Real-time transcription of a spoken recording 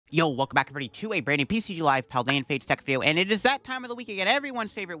Yo, welcome back everybody to a brand new PCG Live PAL Day and Fates Tech video, and it is that time of the week again,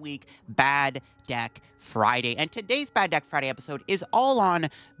 everyone's favorite week, Bad Deck Friday. And today's Bad Deck Friday episode is all on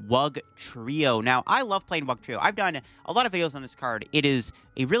Wugtrio. Now, I love playing Wugtrio. I've done a lot of videos on this card. It is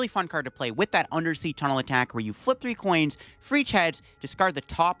a really fun card to play with that undersea tunnel attack where you flip 3 coins, for each heads, discard the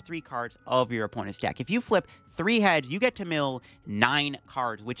top 3 cards of your opponent's deck. If you flip 3 heads, you get to mill 9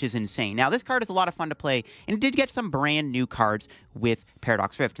 cards, which is insane. Now, this card is a lot of fun to play, and it did get some brand new cards with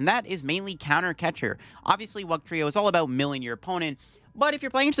Paradox Rift, and that is mainly Counter Catcher. Obviously, Wugtrio is all about milling your opponent, but if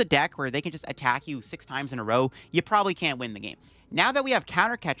you're playing against a deck where they can just attack you 6 times in a row, you probably can't win the game. Now that we have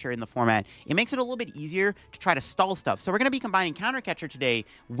Counter Catcher in the format, it makes it a little bit easier to try to stall stuff. So we're going to be combining Counter Catcher today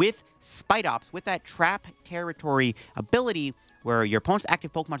with Spidops, with that Trap Territory ability where your opponent's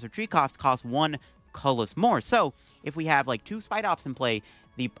active Pokemon's retreat cost 1 colorless more. So if we have like 2 Spidops in play,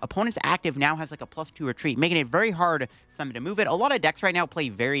 the opponent's active now has like a +2 retreat, making it very hard for them to move it. A lot of decks right now play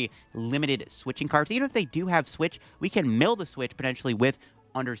very limited switching cards. Even if they do have switch, we can mill the switch potentially with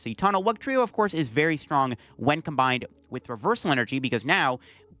Undersea Tunnel. Wugtrio, of course, is very strong when combined with Reversal Energy, because now,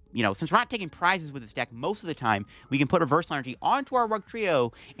 you know, since we're not taking prizes with this deck most of the time, we can put Reversal Energy onto our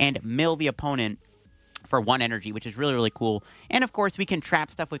Wugtrio and mill the opponent for 1 energy, which is really, really cool. And of course, we can trap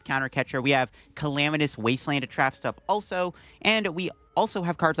stuff with Counter Catcher. We have Calamitous Wasteland to trap stuff also. And we also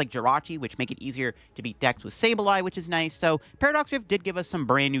have cards like Jirachi, which make it easier to beat decks with Sableye, which is nice. So Paradox Rift did give us some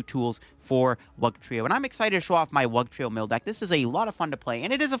brand new tools for Wugtrio. And I'm excited to show off my Wugtrio mill deck. This is a lot of fun to play.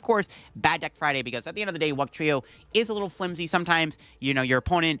 And it is, of course, Bad Deck Friday, because at the end of the day, Wugtrio is a little flimsy. Sometimes, you know, your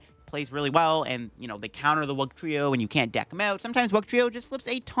opponent plays really well, and, you know, they counter the Wugtrio, and you can't deck them out. Sometimes Wugtrio just flips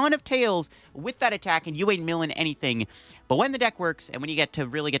a ton of tails with that attack, and you ain't milling anything. But when the deck works, and when you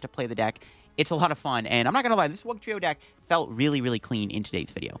really get to play the deck, it's a lot of fun. And I'm not going to lie, this Wugtrio deck felt really, really clean in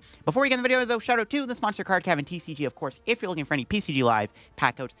today's video. Before we get in the video, though, shout out to the sponsor, Card Cavern TCG. Of course, if you're looking for any PCG Live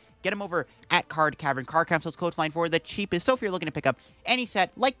pack codes, get them over at Card Cavern. Card Caven's code line for the cheapest. So if you're looking to pick up any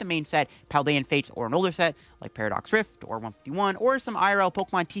set, like the main set, Pal Day and Fates, or an older set, like Paradox Rift, or 151, or some IRL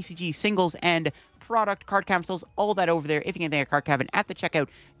Pokemon TCG singles and product, Card Cavern sells all that over there. If you can thank Card Cavern at the checkout,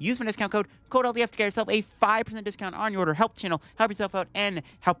 use my discount code LDF to get yourself a 5% discount on your order. Help the channel, help yourself out, and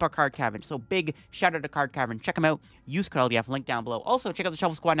help our Card Cavern. So big shout out to Card Cavern. Check them out. Use code LDF, link down below. Also, check out the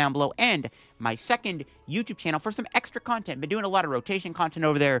Shuffle Squad down below, and my second YouTube channel for some extra content. Been doing a lot of rotation content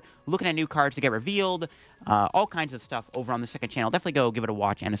over there, looking at new cards to get revealed, all kinds of stuff over on the second channel. Definitely go give it a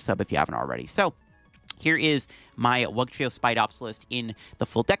watch and a sub if you haven't already. So here is my Wugtrio Spidops list in the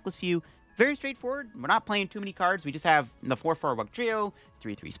full deck list view. Very straightforward. We're not playing too many cards. We just have the 4/4 Wugtrio,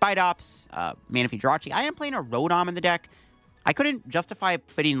 3/3 Spidops, Manaphy Jirachi. I am playing a Rotom in the deck. I couldn't justify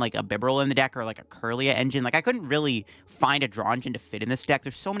fitting like a Bibarel in the deck or like a Kirlia engine. Like, I couldn't really find a draw engine to fit in this deck.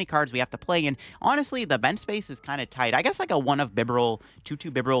 There's so many cards we have to play, and honestly, the bench space is kind of tight. I guess like a 1 of Bibarel,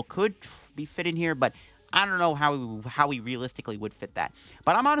 2/2 Bibarel could be fit in here, but I don't know how we realistically would fit that.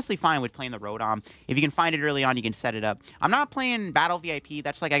 But I'm honestly fine with playing the Rotom. If you can find it early on, you can set it up. I'm not playing Battle VIP.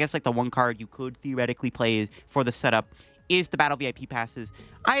 That's like, I guess, like the one card you could theoretically play for the setup is the Battle VIP passes.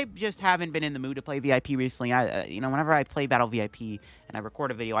 I just haven't been in the mood to play VIP recently. You know, whenever I play Battle VIP and I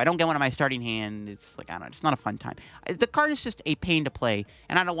record a video, I don't get one in my starting hand. It's like, I don't know, it's not a fun time. The card is just a pain to play,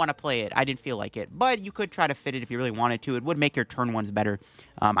 and I don't want to play it. I didn't feel like it, but you could try to fit it if you really wanted to. It would make your turn ones better.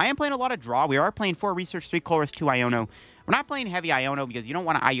 I am playing a lot of draw. We are playing 4 Research, 3 Colress, 2 Iono. We're not playing heavy Iono because you don't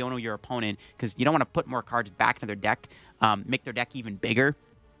want to Iono your opponent, because you don't want to put more cards back into their deck, make their deck even bigger.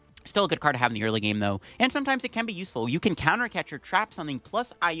 Still a good card to have in the early game, though. And sometimes it can be useful. You can Counter Catcher, trap something,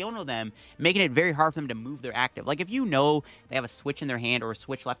 plus Iono them, making it very hard for them to move their active. Like, if you know they have a switch in their hand or a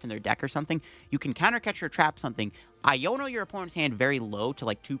switch left in their deck or something, you can Counter Catcher, trap something, Iono your opponent's hand very low to,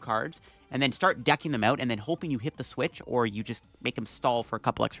 like, 2 cards, and then start decking them out, and then hoping you hit the switch, or you just make them stall for a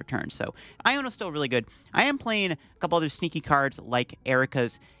couple extra turns. So, Iono's still really good. I am playing a couple other sneaky cards, like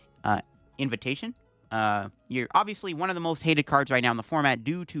Erika's Invitation. You're obviously one of the most hated cards right now in the format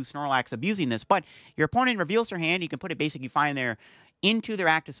due to Snorlax abusing this, but your opponent reveals their hand, you can put a Basic G in there into their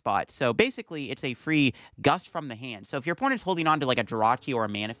active spot. So basically, it's a free gust from the hand. So if your opponent's holding on to like a Jirachi or a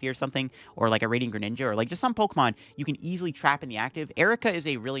Manaphy or something, or like a Radiant Greninja, or like just some Pokemon you can easily trap in the active, Erika is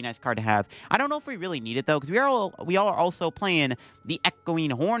a really nice card to have. I don't know if we really need it, though, because we are also playing the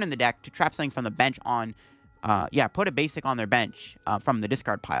Echoing Horn in the deck to trap something from the bench on yeah, put a basic on their bench from the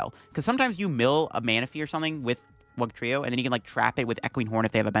discard pile. Because sometimes you mill a Manaphy or something with Wugtrio, and then you can like trap it with Echoing Horn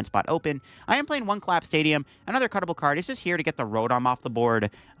if they have a bench spot open. I am playing 1 Collapsed Stadium, another cuttable card. It's just here to get the Rotom off the board,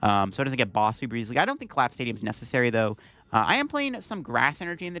 so it doesn't get bossed super easily. I don't think Collapsed Stadium is necessary, though. I am playing some Grass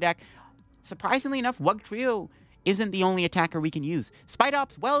Energy in the deck. Surprisingly enough, Wugtrio isn't the only attacker we can use.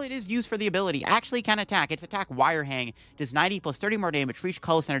 Spidops, well, it is used for the ability. Actually can attack. Its attack Wire Hang does 90 plus 30 more damage for each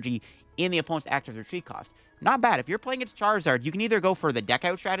colorless energy in the opponent's active retreat cost. Not bad. If you're playing against Charizard, you can either go for the deck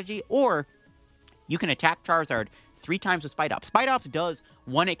out strategy, or you can attack Charizard 3 times with Spidops. Spidops does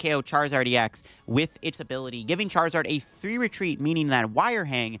 1-hit KO Charizard EX with its ability, giving Charizard a 3 retreat, meaning that Wire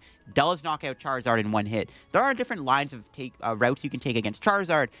Hang does knock out Charizard in 1 hit. There are different lines of routes you can take against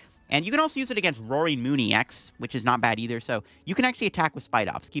Charizard, and you can also use it against Roaring Moon EX, which is not bad either, so you can actually attack with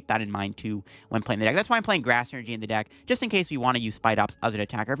Spidops. Keep that in mind, too, when playing the deck. That's why I'm playing Grass Energy in the deck, just in case you want to use Spidops as an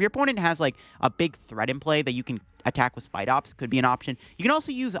attacker. If your opponent has, like, a big threat in play that you can attack with Spidops, could be an option. You can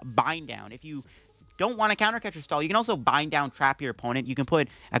also use Bind Down. If you don't want a counter catcher stall, you can also bind down, trap your opponent. You can put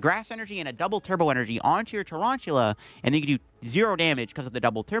a Grass Energy and a double Turbo Energy onto your Tarountula, and then you can do 0 damage because of the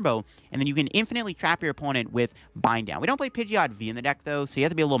double Turbo, and then you can infinitely trap your opponent with bind down. We don't play Pidgeot V in the deck, though, so you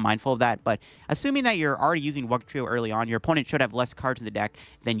have to be a little mindful of that, but assuming that you're already using Wugtrio early on, your opponent should have less cards in the deck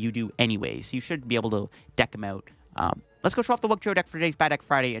than you do anyways, so you should be able to deck them out. Let's go show off the Wugtrio deck for today's Bad Deck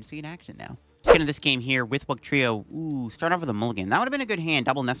Friday and see in action now. Let's get into this game here with Wugtrio. Ooh, start off with a mulligan. That would have been a good hand.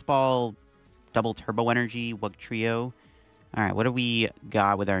 Double Nest Ball, double Turbo Energy, Wugtrio. All right, what do we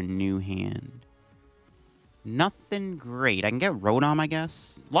got with our new hand? Nothing great. I can get Rotom, I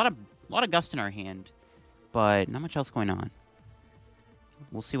guess. A lot of Gust in our hand, but not much else going on.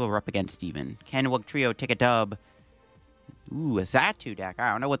 We'll see what we're up against even. Can Wugtrio take a dub? Ooh, a Xatu deck. I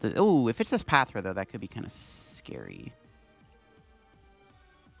don't know what the... Ooh, if it's this Pathra, though, that could be kind of scary.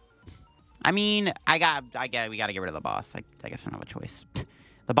 I mean, we got to get rid of the boss. I guess I don't have a choice.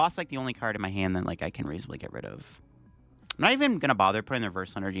 The boss, like, the only card in my hand that, like, I can reasonably get rid of. I'm not even going to bother putting the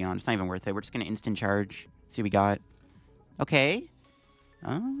reverse energy on. It's not even worth it. We're just going to instant charge. See what we got. Okay.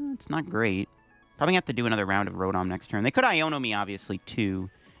 It's not great. Probably have to do another round of Rotom next turn. They could Iono me, obviously, too.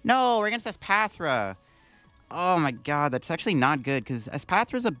 No, we're against Espathra. Oh, my God. That's actually not good, because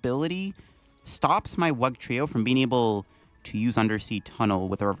Espathra's ability stops my Wugtrio from being able to use Undersea Tunnel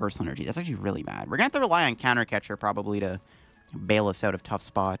with a reverse energy. That's actually really bad. We're going to have to rely on Counter Catcher, probably, to bail us out of tough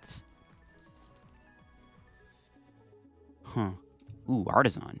spots. Huh. Ooh,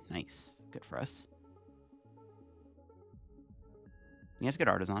 Artisan. Nice. Good for us. Yeah, it's good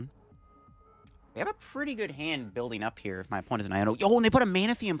Artisan. We have a pretty good hand building up here if my opponent is an Iono. Oh, and they put a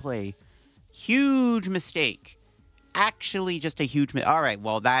Manaphy in play. Huge mistake. Actually, just a huge... All right,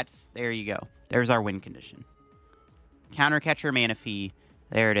 well, that's... There you go. There's our win condition. Counter Catcher Manaphy.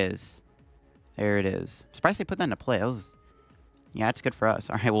 There it is. There it is. I'm surprised they put that into play. That was... Yeah, it's good for us.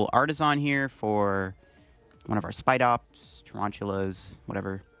 All right, well, Artisan here for one of our Spidops, Tarantulas,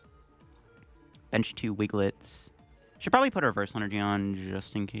 whatever. Bench 2 Wiglets. Should probably put a reverse energy on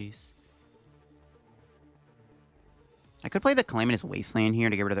just in case. I could play the Calamitous Wasteland here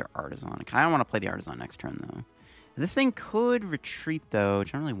to get rid of their Artisan. I kind of want to play the Artisan next turn, though. This thing could retreat, though,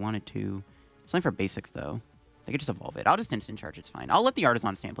 which I don't really want it to. It's only for basics, though. They could just evolve it. I'll just instant charge. It's fine. I'll let the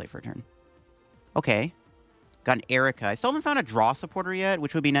Artisan stand play for a turn. Okay. Got an Erika. I still haven't found a draw supporter yet,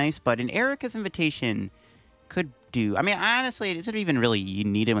 which would be nice, but an Erika's Invitation could do. I mean, honestly, is it even really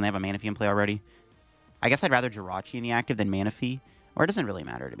needed when they have a Manaphy in play already? I guess I'd rather Jirachi in the active than Manaphy, or it doesn't really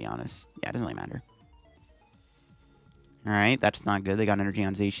matter, to be honest. Yeah, it doesn't really matter. All right, that's not good. They got energy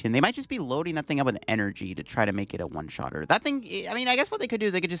on Zacian. They might just be loading that thing up with energy to try to make it a one-shotter. That thing, I mean, I guess what they could do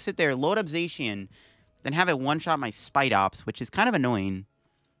is they could just sit there, load up Zacian, then have it one-shot my Spidops, which is kind of annoying.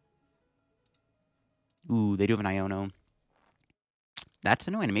 Ooh, they do have an Iono. That's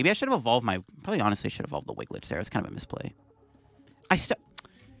annoying. Maybe I should have evolved my... Probably honestly should have evolved the Wiglets there. It's kind of a misplay.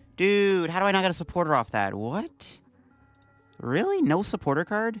 Dude, how do I not get a supporter off that? What? Really? No supporter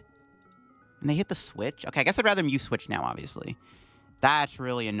card? And they hit the switch? Okay, I guess I'd rather them use switch now, obviously. That's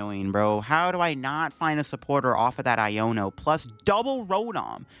really annoying, bro. How do I not find a supporter off of that Iono plus double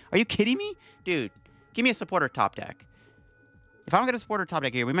Rotom? Are you kidding me? Dude, give me a supporter top deck. If I don't get a supporter top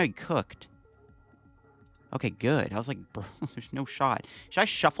deck here, we might be cooked. Okay, good. I was like, bro, there's no shot. Should I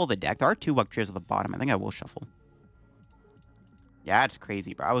shuffle the deck? There are 2 Wugtrios at the bottom. I think I will shuffle. Yeah, it's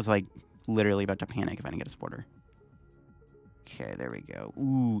crazy, bro. I was like literally about to panic if I didn't get a supporter. Okay, there we go.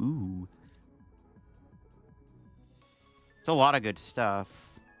 Ooh. It's a lot of good stuff.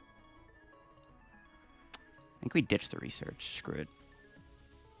 I think we ditched the research. Screw it.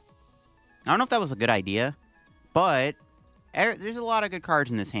 I don't know if that was a good idea, but there's a lot of good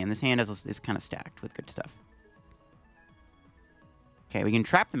cards in this hand. This hand is kind of stacked with good stuff. Okay, we can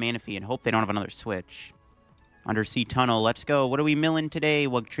trap the Manaphy and hope they don't have another switch. Undersea Tunnel. Let's go. What are we milling today,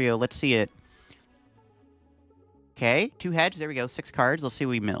 Wugtrio? Let's see it. Okay, 2 heads. There we go. 6 cards. Let's see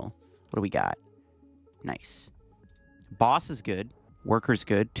what we mill. What do we got? Nice. Boss is good. Worker's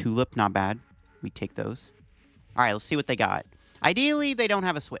good. Tulip, not bad. We take those. All right, let's see what they got. Ideally, they don't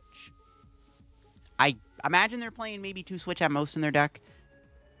have a Switch. I imagine they're playing maybe 2 Switch at most in their deck.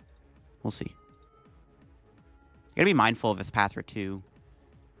 We'll see. Gotta be mindful of his Pathra too.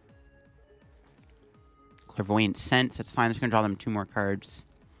 Clairvoyant Sense, that's fine. That's gonna draw them 2 more cards.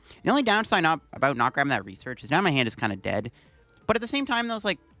 The only downside about not grabbing that research is now my hand is kind of dead. But at the same time, though, it's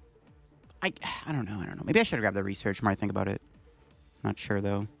like, I don't know. Maybe I should have grabbed the research the more I think about it. Not sure,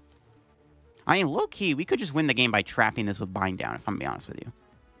 though. I mean, low-key, we could just win the game by trapping this with Bind Down, if I'm going to be honest with you.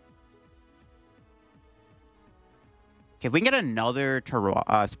 Okay, if we can get another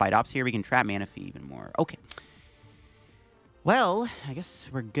Spidops here, we can trap Manaphy even more. Okay. Well, I guess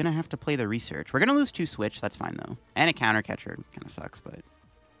we're going to have to play the research. We're going to lose 2 Switch. That's fine, though. And a counter catcher. Kind of sucks, but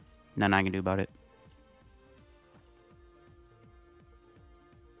nothing I can do about it.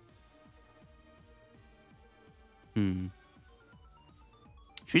 Should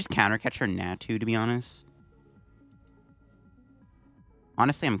we just counter catcher Natu, to be honest?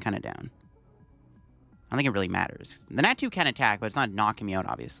 Honestly, I'm kind of down. I don't think it really matters. The Natu can attack, but it's not knocking me out,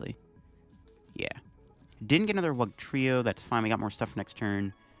 obviously. Yeah. Didn't get another Wugtrio. That's fine. We got more stuff for next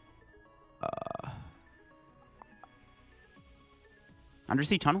turn.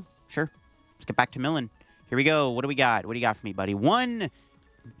 Undersea Tunnel. Sure. Let's get back to milling. Here we go. What do we got? What do you got for me, buddy? 1,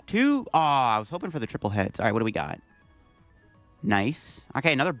 2. Oh, I was hoping for the triple heads. All right, what do we got? Nice.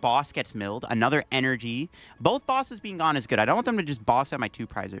 Okay, another boss gets milled. Another energy. Both bosses being gone is good. I don't want them to just boss out my 2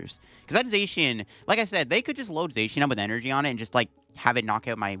 prizers. Because that Zacian, like I said, they could just load Zacian up with energy on it and just, like, have it knock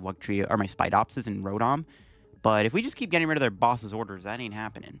out my Wugtrio or my Spidopses and Rotom. But if we just keep getting rid of their boss's orders, that ain't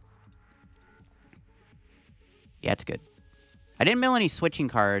happening. Yeah, it's good. I didn't mill any switching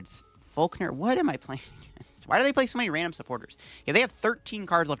cards. Faulkner, what am I playing against? Why do they play so many random supporters? Yeah, they have 13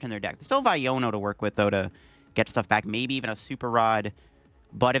 cards left in their deck. They still have Iono to work with, though, to get stuff back. Maybe even a Super Rod.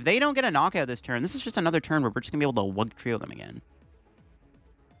 But if they don't get a knockout this turn, this is just another turn where we're just going to be able to Wugtrio them again.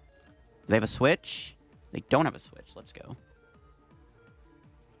 Do they have a Switch? They don't have a Switch. Let's go.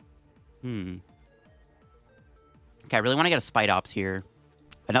 Okay, I really want to get a Spidops here.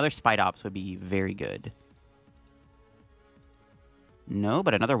 Another Spidops would be very good. No,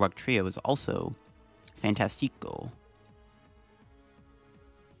 but another Wugtrio is also fantastico.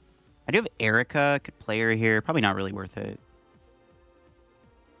 I do have Erika. Could play her here. Probably not really worth it.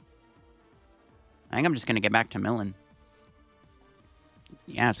 I think I'm just going to get back to milling.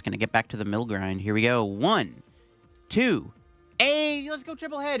 Yeah, just going to get back to the mill grind. Here we go. 1, 2. Hey, let's go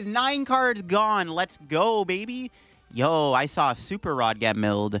triple heads. 9 cards gone. Let's go, baby. Yo, I saw a Super Rod get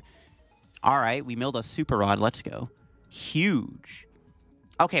milled. All right, we milled a Super Rod. Let's go. Huge.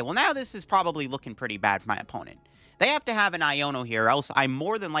 Okay, well, now this is probably looking pretty bad for my opponent. They have to have an Iono here, or else I'm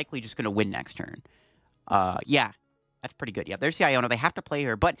more than likely just going to win next turn. Yeah, that's pretty good. Yeah, there's the Iono. They have to play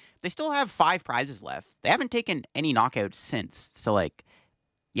her, but they still have 5 prizes left. They haven't taken any knockouts since. So, like,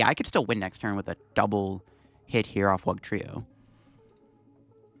 yeah, I could still win next turn with a double hit here off Wugtrio.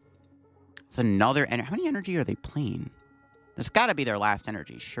 It's another... How many energy are they playing? It's got to be their last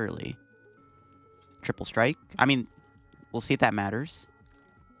energy, surely. Triple strike. I mean, we'll see if that matters.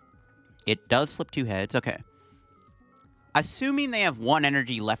 It does flip 2 heads. Okay. Assuming they have 1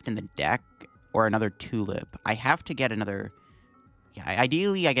 energy left in the deck, or another Tulip, I have to get another... Yeah,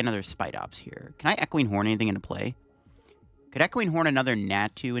 ideally, I get another Spidops here. Can I Echoing Horn anything into play? Could Echoing Horn another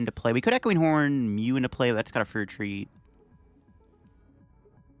Natu into play? We could Echoing Horn Mew into play, but that's got a Fur Treat.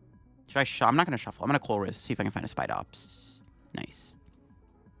 Should I shuffle? I'm not going to shuffle. I'm going to Colress, see if I can find a Spidops. Nice.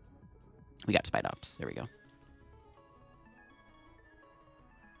 We got Spidops. There we go.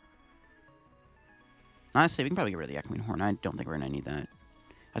 Honestly, we can probably get rid of the Echoing Horn. I don't think we're going to need that.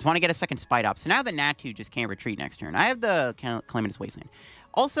 I just want to get a second Spidops. So now the Natu just can't retreat next turn. I have the Calamitous Wasteland.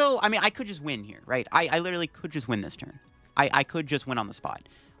 Also, I mean, I could just win here, right? I literally could just win this turn. I could just win on the spot.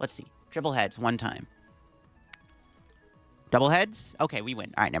 Let's see. Triple heads, 1 time. Double heads? Okay, we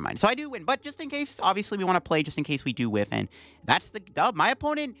win. All right, never mind. So I do win. But just in case, obviously, we want to play just in case we do whiff. And that's the dub. My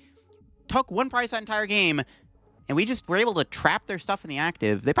opponent took 1 prize that entire game. And we just were able to trap their stuff in the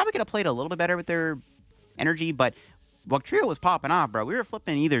active. They probably could have played a little bit better with their energy. But Wugtrio was popping off, bro. We were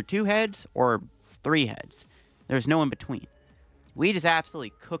flipping either 2 heads or 3 heads. There's no in between. We just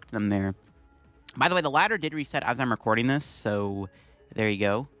absolutely cooked them there. By the way, the ladder did reset as I'm recording this. So there you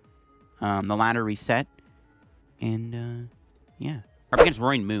go. The ladder reset. And, yeah. We're up against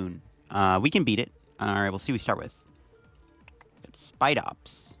Roaring Moon. We can beat it. All right, we'll see what we start with.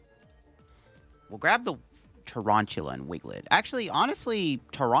 Spidops. We'll grab the Tarountula and Wiglett. Actually, honestly,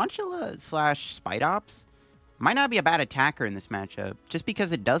 Tarountula / Spidops might not be a bad attacker in this matchup, just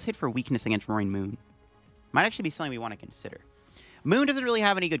because it does hit for weakness against Roaring Moon. Might actually be something we want to consider. Moon doesn't really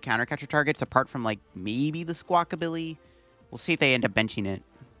have any good counter catcher targets apart from, like, maybe the Squawkabilly. We'll see if they end up benching it.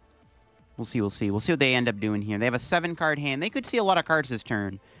 We'll see, we'll see. We'll see what they end up doing here. They have a 7-card hand. They could see a lot of cards this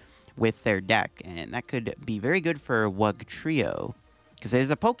turn with their deck, and that could be very good for Wugtrio. Because there's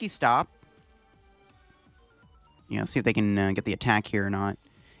a Pokestop. You know, see if they can get the attack here or not.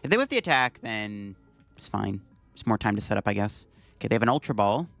 If they whip the attack, then it's fine. Just more time to set up, I guess. Okay, they have an Ultra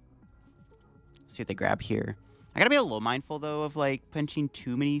Ball. See what they grab here. I gotta be a little mindful, though, of, like, punching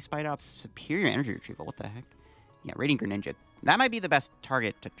too many Spidops. Superior Energy Retrieval. What the heck? Yeah, Radiant Greninja. That might be the best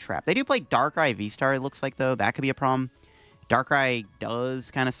target to trap. They do play Darkrai V-Star, it looks like, though. That could be a problem. Darkrai does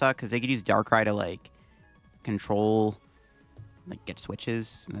kind of suck, because they could use Darkrai to, like, control, like, get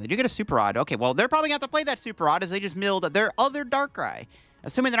switches. They do get a Super Rod. Okay, well, they're probably going to have to play that Super Rod as they just milled their other Darkrai.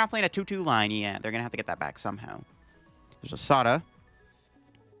 Assuming they're not playing a 2-2 line, yeah, they're going to have to get that back somehow. There's a Sada.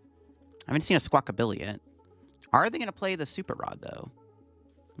 I haven't seen a Squawkabilly yet. Are they going to play the Super Rod, though?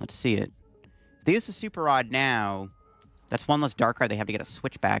 Let's see it. If they use the Super Rod now, that's one less Darkrai they have to get a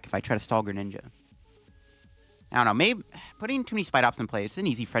switch back if I try to stall Greninja. I don't know. Maybe putting too many Spidops in play, it's an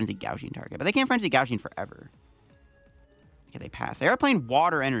easy Frenzy Gouging target. But they can't Frenzy Gouging forever. Okay, they pass. They are playing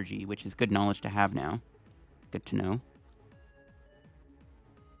Water Energy, which is good knowledge to have now. Good to know.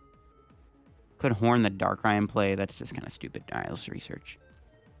 Could Horn the Darkrai in play. That's just kind of stupid. All right, let's research.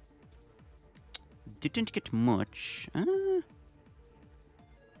 Didn't get much. Should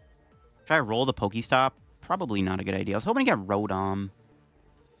I roll the Pokestop? Probably not a good idea. I was hoping to get Rotom.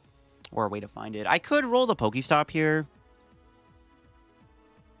 Or a way to find it. I could roll the Pokestop here.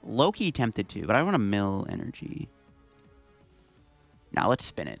 Low-key tempted to, but I want to mill energy. Now let's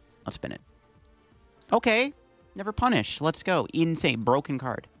spin it. Let's spin it. Okay. Never punish. Let's go. Insane. Broken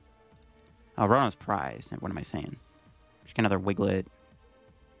card. Oh, Rotom's prize. What am I saying? Just get another Wiglett.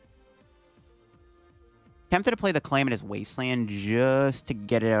 Tempted to play the Calamitous Wasteland just to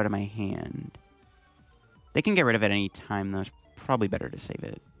get it out of my hand. They can get rid of it any time, though. It's probably better to save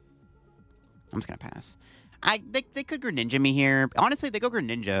it. I'm just going to pass. They could Greninja me here. Honestly, if they go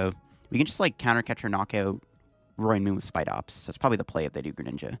Greninja, we can just, like, counter catcher knockout Roaring Moon with Spidops. That's probably the play if they do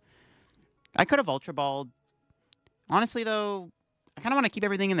Greninja. I could have Ultra Balled. Honestly, though, I kind of want to keep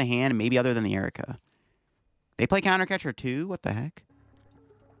everything in the hand, maybe other than the Erika. They play counter catcher too? What the heck?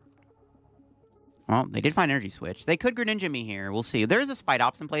 Well, they did find Energy Switch. They could Greninja me here. We'll see. There is a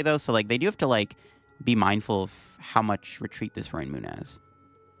Spidops in play, though, so, like, they do have to, like, be mindful of how much retreat this Roaring Moon has,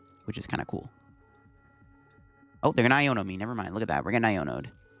 which is kind of cool. Oh, they're going to Iono me. Never mind. Look at that. We're getting Iono'd.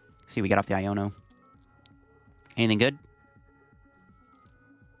 See, we get off the Iono. Anything good?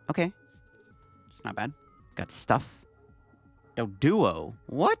 Okay. It's not bad. Got stuff. Doduo.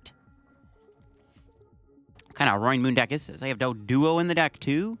 What? What kind of Roaring Moon deck is this? I have Doduo in the deck,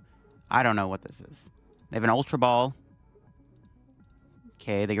 too? I don't know what this is. They have an Ultra Ball.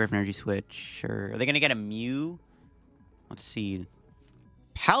 Okay, they get an Energy Switch. Sure. Are they going to get a Mew? Let's see.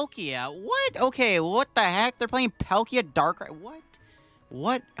 Palkia? What? Okay, what the heck? They're playing Palkia Darkrai? What?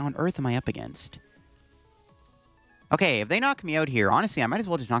 What on earth am I up against? Okay, if they knock me out here, honestly, I might as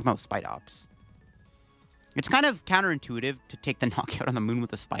well just knock them out with Spidops. It's kind of counterintuitive to take the knockout on the moon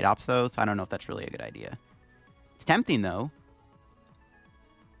with the Spidops, though, so I don't know if that's really a good idea. It's tempting, though.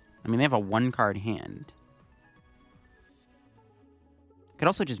 I mean, they have a 1-card hand. Could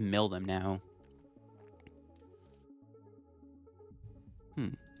also just mill them now.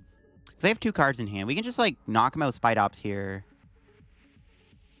 They have 2 cards in hand. We can just, like, knock them out with Spidops here.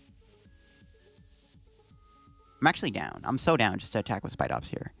 I'm actually down. I'm so down just to attack with Spidops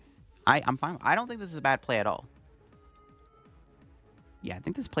here. I'm fine. I don't think this is a bad play at all. Yeah, I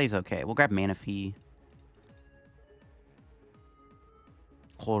think this play's okay. We'll grab Manaphy.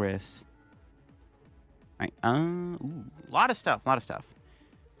 Colress. All right. Ooh, a lot of stuff. A lot of stuff.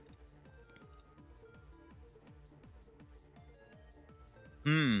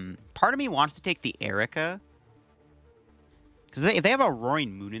 Part of me wants to take the Erika. Because if they have a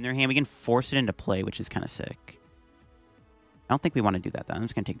Roaring Moon in their hand, we can force it into play, which is kind of sick. I don't think we want to do that, though. I'm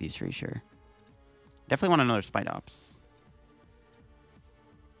just going to take these 3, sure. Definitely want another Spidops.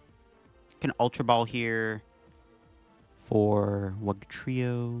 Can Ultra Ball here for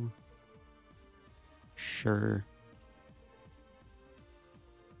Wugtrio. Sure.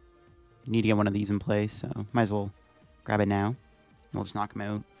 Need to get one of these in place, so might as well grab it now. We'll just knock him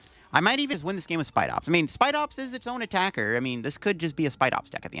out. I might even just win this game with Spidops. I mean, Spidops is its own attacker. I mean, this could just be a Spidops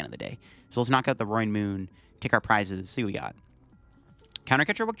deck at the end of the day. So let's knock out the Roaring Moon, take our prizes, see what we got.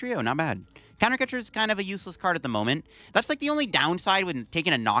 Countercatcher Wugtrio, not bad. Countercatcher is kind of a useless card at the moment. That's like the only downside when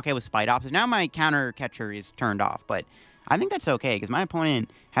taking a knockout with Spidops is now my Countercatcher is turned off. But I think that's okay because my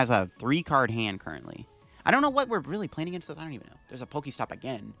opponent has a 3-card hand currently. I don't know what we're really playing against us. I don't even know. There's a Pokestop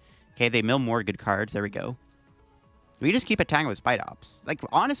again. Okay, they mill more good cards. There we go. We just keep attacking with Spidops. Like,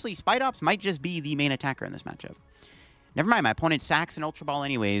 honestly, Spidops might just be the main attacker in this matchup. Never mind, my opponent sacks an Ultra Ball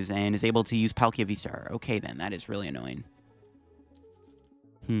anyways and is able to use Palkia V-Star. Okay, then. That is really annoying.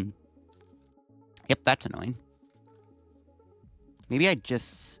 Yep, that's annoying. Maybe I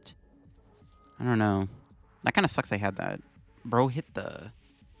just... I don't know. That kind of sucks I had that. Bro hit the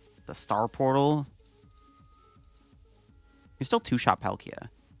Star Portal. He's still two-shot Palkia.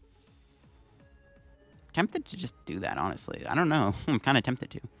 Tempted to just do that, honestly. I don't know. I'm kind of tempted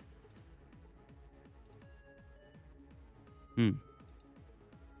to.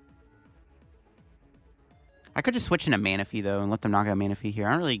 I could just switch into Manaphy, though, and let them knock out Manaphy here.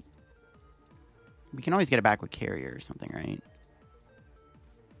 I don't really... We can always get it back with Carrier or something, right?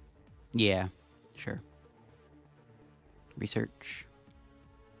 Yeah, sure. Research.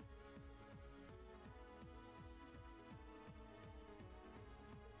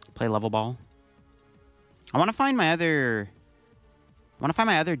 Play Level Ball. I want to find my other...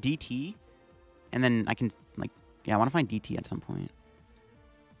 DT. And then I can, like... Yeah, I want to find DT at some point.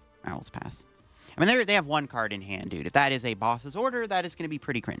 Alright, let's pass. I mean, they have one card in hand, dude. If that is a boss's order, that is going to be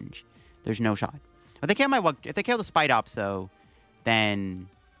pretty cringe. There's no shot. If they kill if they kill the Spidops, though, then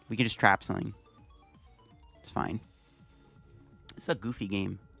we can just trap something. It's fine. This is a goofy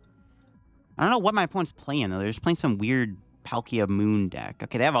game. I don't know what my opponent's playing, though. They're just playing some weird Palkia Moon deck.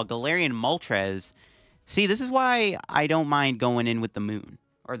 Okay, they have a Galarian Moltres. See, this is why I don't mind going in with the Moon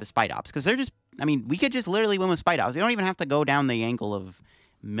or the Spidops, because they're just... I mean, we could just literally win with Spidops. We don't even have to go down the angle of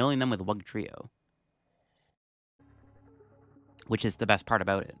milling them with Wugtrio, which is the best part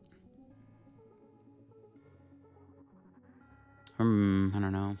about it. I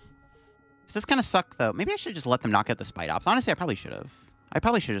don't know. Does this kind of suck, though? Maybe I should just let them knock out the Spidops. Honestly, I probably should have. I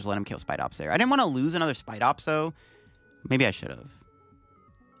probably should have just let him kill Spidops there. I didn't want to lose another Spidops, though. Maybe I should have.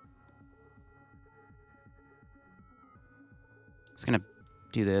 Just gonna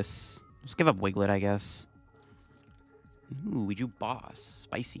do this. Just give up Wiglett, I guess. Ooh, we do boss.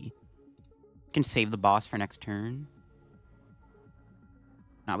 Spicy. We can save the boss for next turn.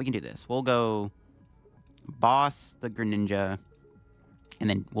 Nah, we can do this. We'll go boss the Greninja, and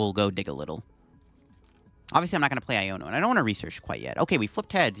then we'll go dig a little. Obviously, I'm not going to play Iono, and I don't want to research quite yet. Okay, we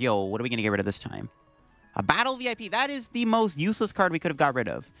flipped heads. Yo, what are we going to get rid of this time? A Battle VIP. That is the most useless card we could have got rid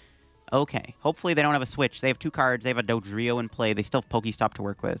of. Okay, hopefully they don't have a switch. They have two cards. They have a Dodrio in play. They still have Pokestop to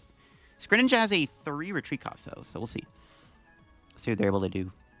work with. Greninja has a 3 retreat cost, though, so we'll see. See what they're able to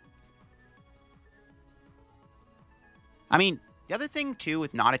do. I mean, the other thing, too,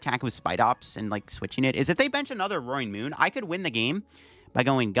 with not attacking with Spidops and, like, switching it, is if they bench another Roaring Moon, I could win the game by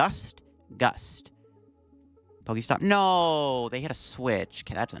going Gust, Gust. Pokestop. No! They hit a switch.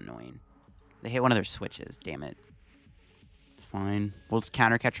 Okay, that's annoying. They hit one of their switches. Damn it. It's fine. We'll just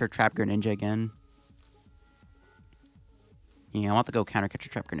Counter Catcher, Trap Greninja again. Yeah, I want to go Counter Catcher,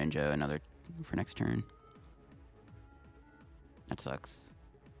 Trap Greninja another for next turn. That sucks.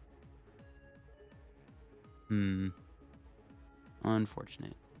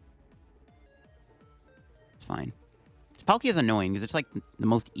 Unfortunate. It's fine. Palkia is annoying because it's like the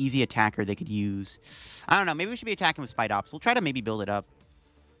most easy attacker they could use. I don't know. Maybe we should be attacking with Spidops. We'll try to maybe build it up.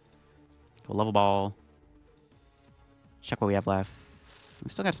 Go Level Ball. Check what we have left. We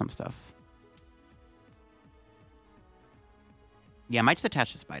still got some stuff. Yeah, I might just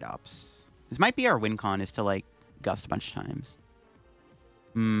attach to Spidops. This might be our win con, is to, like, Gust a bunch of times.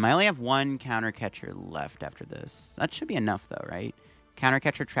 I only have one Counter Catcher left after this. That should be enough, though, right? Counter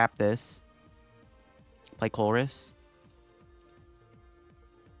Catcher, trap this. Play Colress.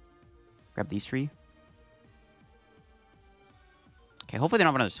 Grab these 3. Okay, hopefully they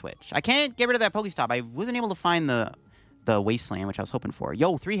don't have another switch. I can't get rid of that Pokestop. I wasn't able to find the Wasteland, which I was hoping for.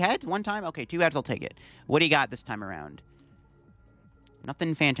 Yo, 3 heads? One time? Okay, 2 heads, I'll take it. What do you got this time around?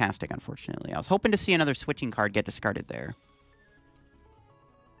 Nothing fantastic, unfortunately. I was hoping to see another switching card get discarded there.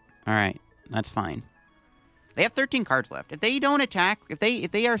 Alright, that's fine. They have 13 cards left. If they don't attack, if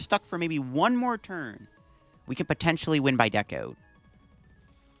they are stuck for maybe one more turn, we could potentially win by deck out.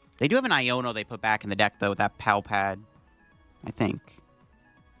 They do have an Iono they put back in the deck, though, with that PAL pad. I think.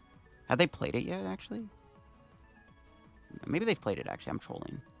 Have they played it yet, actually? Maybe they've played it, actually. I'm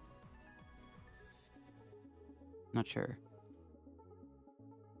trolling. Not sure.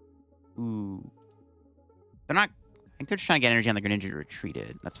 Ooh. They're not... I think they're just trying to get energy on the Greninja to retreat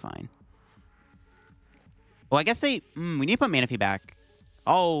it. That's fine. Well, I guess they... we need to put Manaphy back.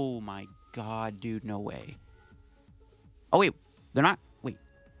 Oh, my God, dude. No way. Oh, wait. They're not... Wait.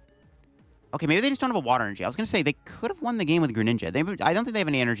 Okay, maybe they just don't have a water energy. I was going to say, they could have won the game with Greninja. I don't think they have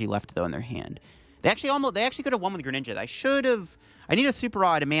any energy left, though, in their hand. They actually could have won with Greninja. I need a Super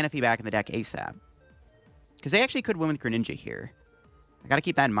Rod and Manaphy back in the deck ASAP. Because they actually could win with Greninja here. I gotta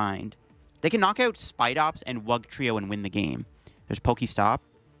keep that in mind. They can knock out Spidops and Wugtrio and win the game. There's Pokestop.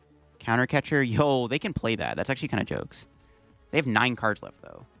 Counter Catcher. Yo, they can play that. That's actually kind of jokes. They have 9 cards left,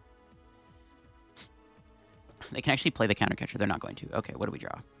 though. They can actually play the Counter Catcher. They're not going to. Okay, what do we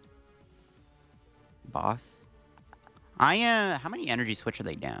draw? Boss. How many energy switch are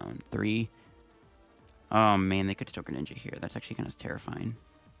they down? 3? Oh, man, they could still Greninja here. That's actually kind of terrifying.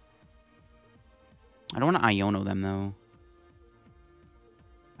 I don't want to Iono them, though.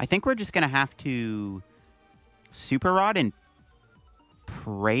 I think we're just going to have to Super Rod and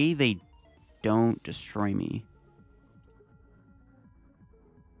pray they don't destroy me.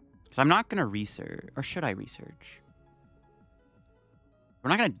 Because I'm not going to research. Or should I research? We're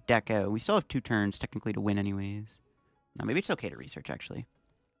not going to deck out. We still have 2 turns, technically, to win anyways. No, maybe it's okay to research, actually.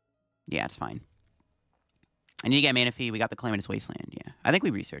 Yeah, it's fine. I need to get Manaphy. We got the Calamitous Wasteland. Yeah, I think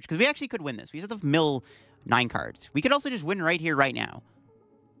we researched. Because we actually could win this. We just have to mill 9 cards. We could also just win right here, right now.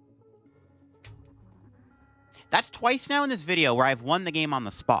 That's twice now in this video where I've won the game on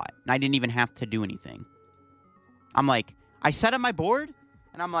the spot. And I didn't even have to do anything. I'm like, I set up my board.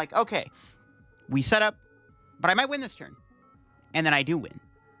 And I'm like, okay, we set up. But I might win this turn. And then I do win.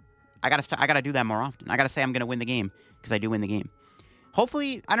 I gotta do that more often. I gotta say I'm gonna win the game. Because I do win the game.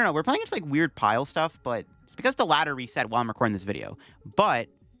 Hopefully, I don't know. We're playing against like weird pile stuff. But it's because the ladder reset while I'm recording this video. But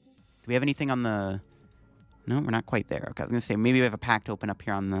do we have anything on the... No, we're not quite there. Okay, I was going to say, maybe we have a pack to open up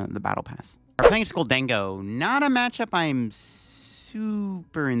here on the Battle Pass. We're playing Skoldengo. Not a matchup I'm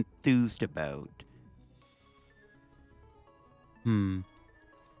super enthused about. The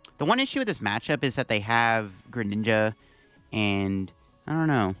one issue with this matchup is that they have Greninja, and I don't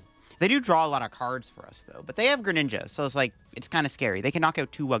know. They do draw a lot of cards for us, though. But they have Greninja, so it's like, it's kind of scary. They can knock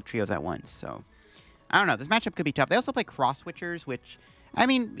out 2 Wugtrios at once, so... I don't know. This matchup could be tough. They also play Cross Switchers, which, I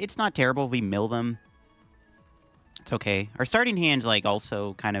mean, it's not terrible if we mill them. It's okay. Our starting hand's, like,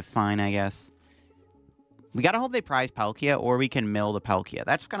 also kind of fine, I guess. We gotta hope they prize Palkia, or we can mill the Palkia.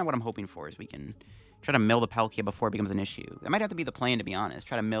 That's kind of what I'm hoping for, is we can try to mill the Palkia before it becomes an issue. That might have to be the plan, to be honest.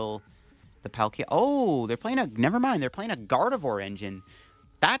 Try to mill the Palkia. Oh, they're playing a... Never mind. They're playing a Gardevoir engine.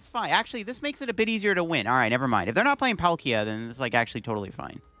 That's fine. Actually, this makes it a bit easier to win. All right, never mind. If they're not playing Palkia, then it's, like, actually totally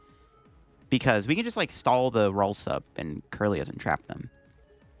fine. Because we can just, like, stall the Rolls up and Curlias and trap them.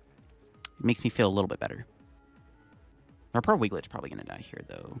 It makes me feel a little bit better. Our poor Wiglet's probably going to die here,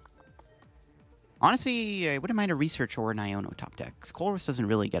 though. Honestly, I wouldn't mind a Research or an Iono top deck. Colress doesn't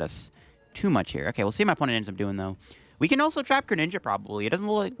really get us too much here. Okay, we'll see what my opponent ends up doing, though. We can also trap Greninja, probably. It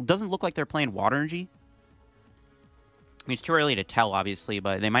doesn't look like they're playing Water Energy. I mean, it's too early to tell, obviously,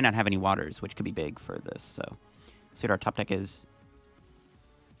 but they might not have any Waters, which could be big for this, so... See what our top deck is.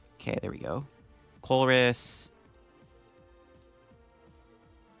 Okay, there we go. Colress.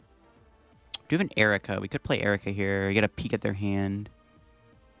 Do have an Erika. We could play Erika here. You get a peek at their hand.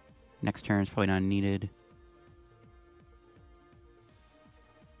 Next turn is probably not needed.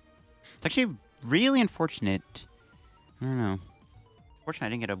 It's actually really unfortunate. I don't know. Fortunately, I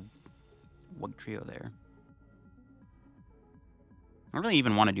didn't get a Wugtrio there. I don't really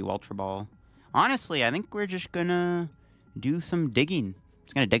even want to do Ultra Ball. Honestly, I think we're just gonna do some digging.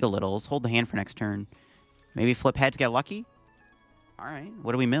 Just gonna dig a little. Let's hold the hand for next turn. Maybe flip heads, get lucky. All right,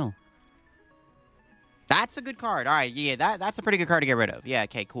 what do we mill? That's a good card. All right, yeah, that's a pretty good card to get rid of. Yeah,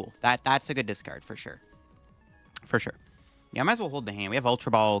 okay, cool. That's a good discard for sure. For sure. Yeah, I might as well hold the hand. We have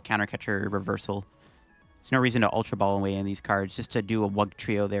Ultra Ball, Counter Catcher, Reversal. There's no reason to Ultra Ball away in these cards just to do a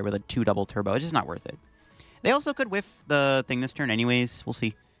Wugtrio there with a 2 double turbo. It's just not worth it. They also could whiff the thing this turn anyways. We'll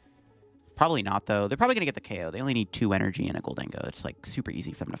see. Probably not, though. They're probably going to get the KO. They only need 2 energy and a Goldengo. It's, like, super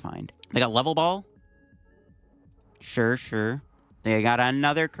easy for them to find. They got Level Ball. Sure, sure. They got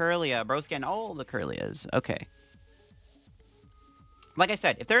another Curlia. Bro's getting all the Curlias. Okay. Like I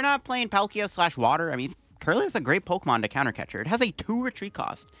said, if they're not playing Palkia / Water, I mean, Curlia is a great Pokemon to counter catcher. It has a 2 retreat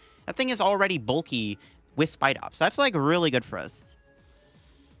cost. That thing is already bulky with Spidops. That's, like, really good for us.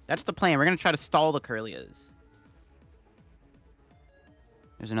 That's the plan. We're going to try to stall the Curlias.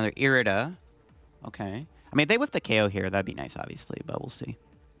 There's another Irida. Okay. I mean, if they whiff the KO here, that'd be nice, obviously, but we'll see.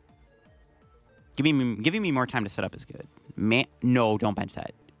 Giving me more time to set up is good. No, don't bench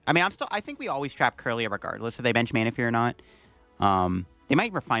that. I mean, I think we always trap Curlia regardless if they bench Manaphy or not. They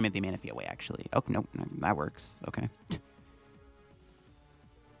might refinement the Manaphy away, actually. Oh, no, that works. Okay.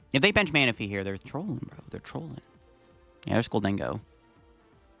 If they bench Manaphy here, they're trolling, bro. They're trolling. Yeah, there's Goldengo.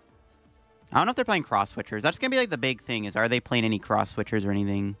 I don't know if they're playing cross switchers. That's gonna be like the big thing. Is are they playing any cross switchers or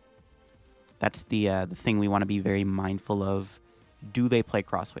anything? That's the thing we want to be very mindful of. Do they play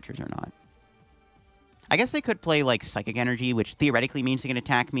cross switchers or not? I guess they could play, like, Psychic Energy, which theoretically means they can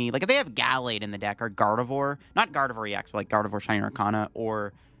attack me. Like, if they have Gallade in the deck, or Gardevoir, not Gardevoir EX, but, like, Gardevoir Shining Arcana,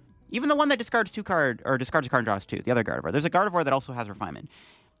 or even the one that discards a card and draws 2, the other Gardevoir. There's a Gardevoir that also has Refinement.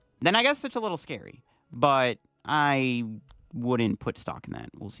 Then I guess it's a little scary, but I wouldn't put stock in that.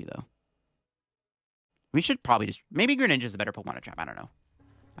 We'll see, though. We should probably just... Maybe Greninja's a better Pokemon to trap. I don't know.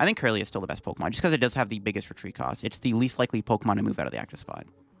 I think Curly is still the best Pokemon, just because it does have the biggest retreat cost. It's the least likely Pokemon to move out of the active spot.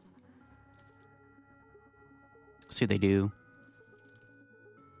 See what they do.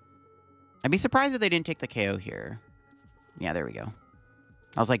 I'd be surprised if they didn't take the KO here. Yeah, there we go.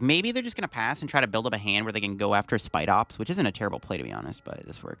 I was like, maybe they're just going to pass and try to build up a hand where they can go after Spidops, which isn't a terrible play, to be honest, but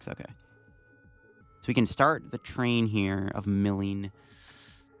this works. Okay. So we can start the train here of milling.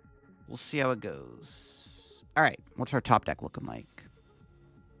 We'll see how it goes. All right. What's our top deck looking like?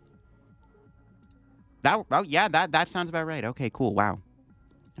 Oh, yeah, that sounds about right. Okay, cool. Wow. All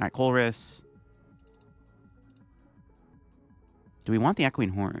right, Colress. Do we want the Echoing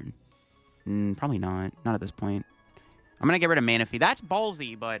Horn? Probably not. Not at this point. I'm going to get rid of Manaphy. That's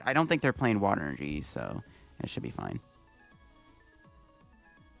ballsy, but I don't think they're playing Water Energy, so it should be fine.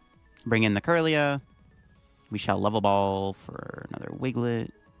 Bring in the Kirlia. We shall Level Ball for another Wiglett.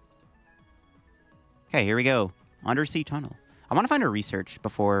 Okay, here we go. Undersea Tunnel. I want to find a research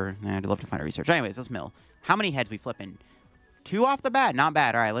before... I'd love to find a research. Anyways, let's mill. How many heads we flipping? 2 off the bat. Not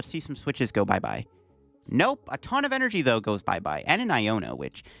bad. All right, let's see some switches go bye-bye. Nope. A ton of energy, though, goes bye-bye. And an Iono,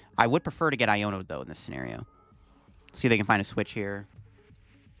 which I would prefer to get Iono, though, in this scenario. See if they can find a switch here.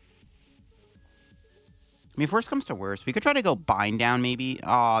 I mean, if worst comes to worst, we could try to go bind down, maybe.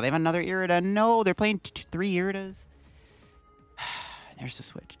 Oh, they have another Irida. No, they're playing 3 Iridas. There's the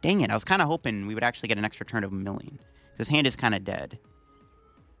switch. Dang it. I was kind of hoping we would actually get an extra turn of milling. His hand is kind of dead.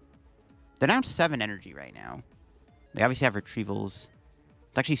 They're down 7 energy right now. They obviously have retrievals.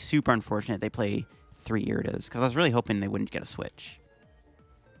 It's actually super unfortunate they play 3 Iridas, because I was really hoping they wouldn't get a switch.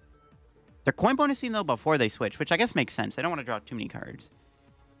 They're coin bonusing, though, before they switch, which I guess makes sense. They don't want to draw too many cards.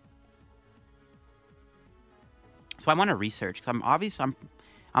 So I want to research, because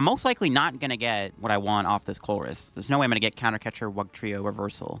I'm most likely not going to get what I want off this Colress. There's no way I'm going to get Counter Catcher, Wugtrio,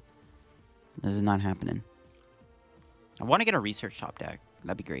 Reversal. This is not happening. I want to get a research top deck.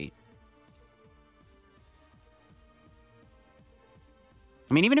 That'd be great.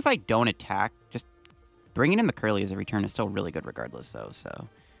 I mean, even if I don't attack, just bringing in the Curlias every turn is still really good regardless, though. So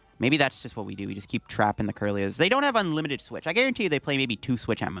maybe that's just what we do. We just keep trapping the Curlias. They don't have unlimited switch. I guarantee you they play maybe 2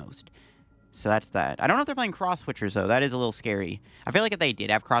 switch at most. So that's that. I don't know if they're playing cross switchers, though. That is a little scary. I feel like if they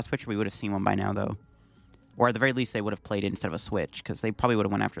did have cross switcher, we would have seen one by now, though. Or at the very least, they would have played it instead of a switch, because they probably would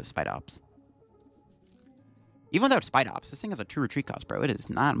have went after the Spidops. Even without Spidops, this thing has a 2 retreat cost, bro. It is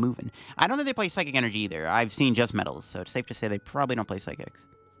not moving. I don't think they play Psychic Energy either. I've seen just Metals, so it's safe to say they probably don't play Psychics.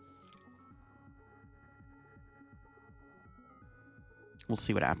 We'll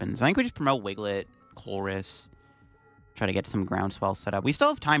see what happens. I think we just promote Wiglett, Colress, try to get some Groundswell set up. We still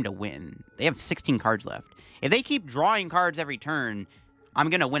have time to win. They have 16 cards left. If they keep drawing cards every turn, I'm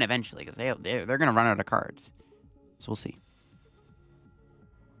going to win eventually, because they're going to run out of cards. So we'll see.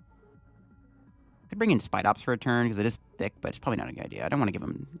 Could bring in Spidops for a turn, because it is thick, but it's probably not a good idea. I don't want to give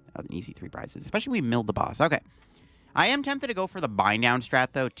him an easy 3 prizes, especially if we milled the boss. Okay. I am tempted to go for the bind down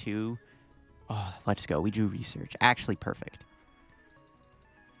strat, though, too. Oh, let's go. We drew research. Actually, perfect.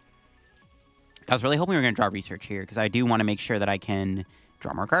 I was really hoping we were going to draw research here, because I do want to make sure that I can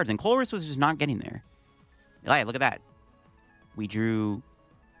draw more cards. And Colress was just not getting there. Yeah, look at that. We drew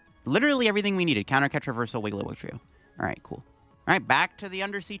literally everything we needed. Counter, Catch, Reversal, Wiglett, Wugtrio. All right, cool. All right, back to the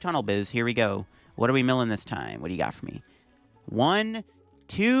Undersea Tunnel biz. Here we go. What are we milling this time? What do you got for me? 1,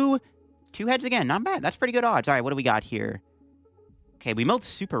 2. 2 heads again. Not bad. That's pretty good odds. All right, what do we got here? Okay, we milled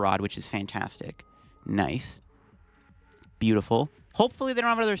Super Rod, which is fantastic. Nice. Beautiful. Hopefully they don't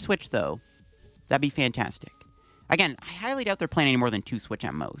have another switch, though. That'd be fantastic. Again, I highly doubt they're playing any more than 2 switch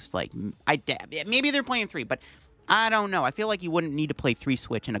at most. Like, maybe they're playing 3, but I don't know. I feel like you wouldn't need to play 3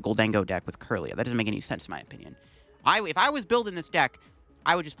 switch in a Goldango deck with Kirlia. That doesn't make any sense, in my opinion. If I was building this deck,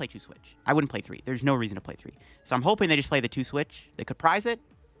 I would just play 2 switch. I wouldn't play 3. There's no reason to play 3. So I'm hoping they just play the 2 switch. They could prize it.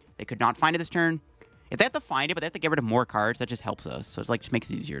 They could not find it this turn. If they have to find it, but they have to get rid of more cards, that just helps us. So it's like, just makes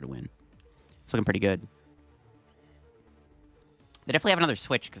it easier to win. It's looking pretty good. They definitely have another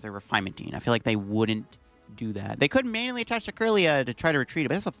switch because they're refinementing. I feel like they wouldn't do that. They could manually attach to Kirlia to try to retreat it,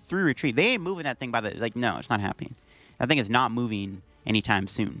 but it's a 3 retreat. They ain't moving that thing by the... Like, no, it's not happening. That thing is not moving anytime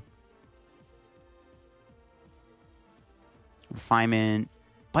soon. Refinement.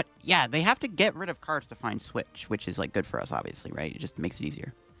 But, yeah, they have to get rid of cards to find switch, which is, like, good for us, obviously, right? It just makes it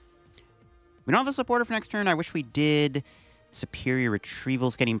easier. We don't have a supporter for next turn. I wish we did. Superior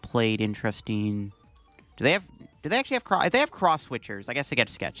Retrieval's getting played. Interesting. Do they actually have cross? If they have cross switchers, I guess it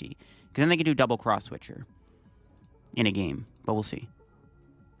gets sketchy. Because then they can do double cross switcher in a game. But we'll see.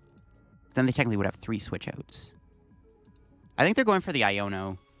 Then they technically would have 3 switch outs. I think they're going for the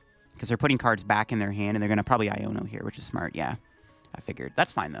Iono. Because they're putting cards back in their hand, and they're going to probably Iono here, which is smart. Yeah, I figured.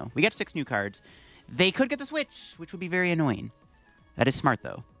 That's fine, though. We get 6 new cards. They could get the switch, which would be very annoying. That is smart,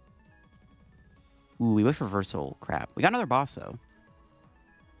 though. Ooh, we went reversal. Crap. We got another boss, though.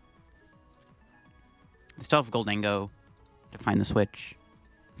 They still have Goldengo to find the switch.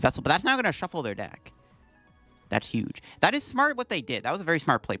 Vessel, but that's now going to shuffle their deck. That's huge. That is smart what they did. That was a very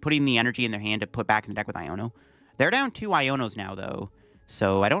smart play, putting the energy in their hand to put back in the deck with Iono. They're down 2 Ionos now, though.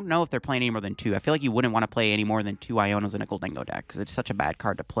 So I don't know if they're playing any more than 2. I feel like you wouldn't want to play any more than 2 Ionos in a Goldengo deck, because it's such a bad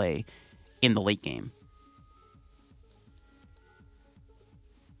card to play in the late game.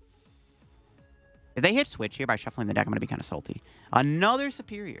 If they hit switch here by shuffling the deck, I'm going to be kind of salty. Another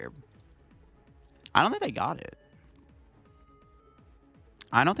Superior. I don't think they got it.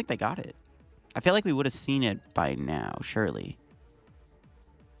 I don't think they got it. I feel like we would have seen it by now, surely.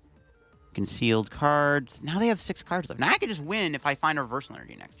 Concealed cards. Now they have 6 cards left. Now I could just win if I find a reversal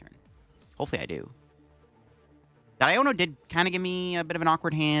energy next turn. Hopefully I do. That Iono did kind of give me a bit of an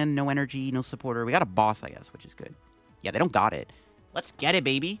awkward hand. No energy, no supporter. We got a boss, I guess, which is good. Yeah, they don't got it. Let's get it,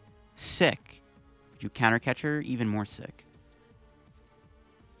 baby. Sick. Did you counter catcher? Even more sick.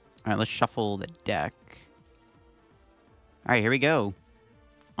 All right, let's shuffle the deck. All right, here we go.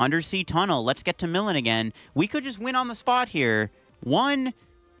 Undersea Tunnel. Let's get to milling again. We could just win on the spot here. 1,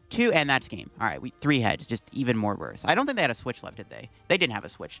 2, and that's game. All right, 3 heads, just even more worse. I don't think they had a switch left, did they? They didn't have a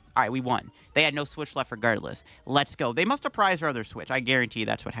switch. All right, we won. They had no switch left regardless. Let's go. They must have prized our other switch. I guarantee you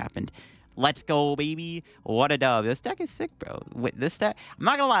that's what happened. Let's go, baby. What a dub. This deck is sick, bro. This deck, I'm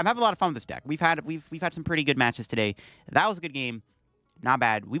not going to lie, I'm having a lot of fun with this deck. We've had some pretty good matches today. That was a good game. Not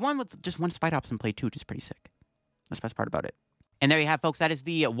bad. We won with just 1 Spidops in play, too, which is pretty sick. That's the best part about it. And there you have, folks. That is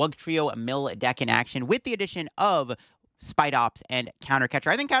the Wugtrio Mill deck in action with the addition of Spidops and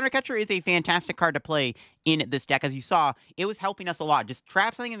Countercatcher. I think Countercatcher is a fantastic card to play in this deck. As you saw, it was helping us a lot. Just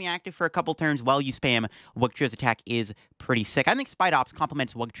trap something in the active for a couple turns while you spam Wugtrio's attack is pretty sick. I think Spidops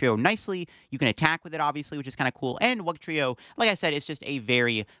complements Wugtrio nicely. You can attack with it, obviously, which is kind of cool. And Wugtrio, like I said, is just a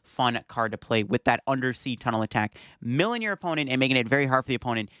very fun card to play with that Undersea Tunnel attack, milling your opponent and making it very hard for the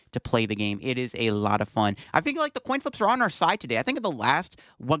opponent to play the game. It is a lot of fun. I feel like the coin flips are on our side today. I think in the last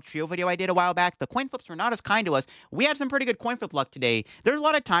Wugtrio video I did a while back, the coin flips were not as kind to us. We had some pretty good coin flip luck today. There's a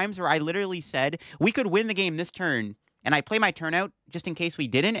lot of times where I literally said we could win the game this turn, and I play my turn out just in case we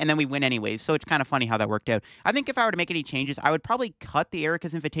didn't, and then we win anyways. So it's kind of funny how that worked out. I think if I were to make any changes, I would probably cut the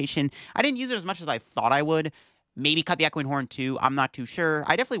Erika's Invitation. I didn't use it as much as I thought I would. Maybe cut the Echoing Horn too. I'm not too sure.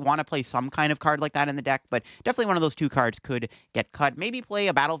 I definitely want to play some kind of card like that in the deck, but definitely one of those 2 cards could get cut. Maybe play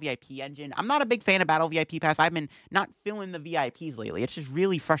a Battle VIP engine. I'm not a big fan of Battle VIP pass. I've been not filling the VIPs lately. It's just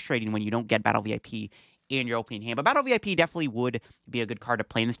really frustrating when you don't get Battle VIP in your opening hand. But Battle VIP definitely would be a good card to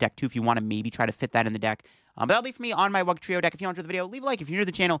play in this deck too if you want to maybe try to fit that in the deck. But that'll be for me on my Wugtrio deck. If you enjoyed the video, leave a like. If you're new to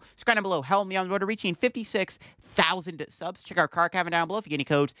the channel, subscribe down below. Help me on the road to reaching 56,000 subs. Check out our card cabinet down below. If you get any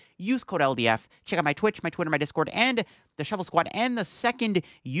codes, use code LDF. Check out my Twitch, my Twitter, my Discord, and the Shuffle Squad, and the second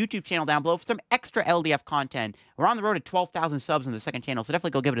YouTube channel down below for some extra LDF content. We're on the road to 12,000 subs in the second channel, so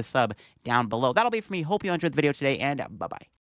definitely go give it a sub down below. That'll be for me. Hope you enjoyed the video today, and bye-bye.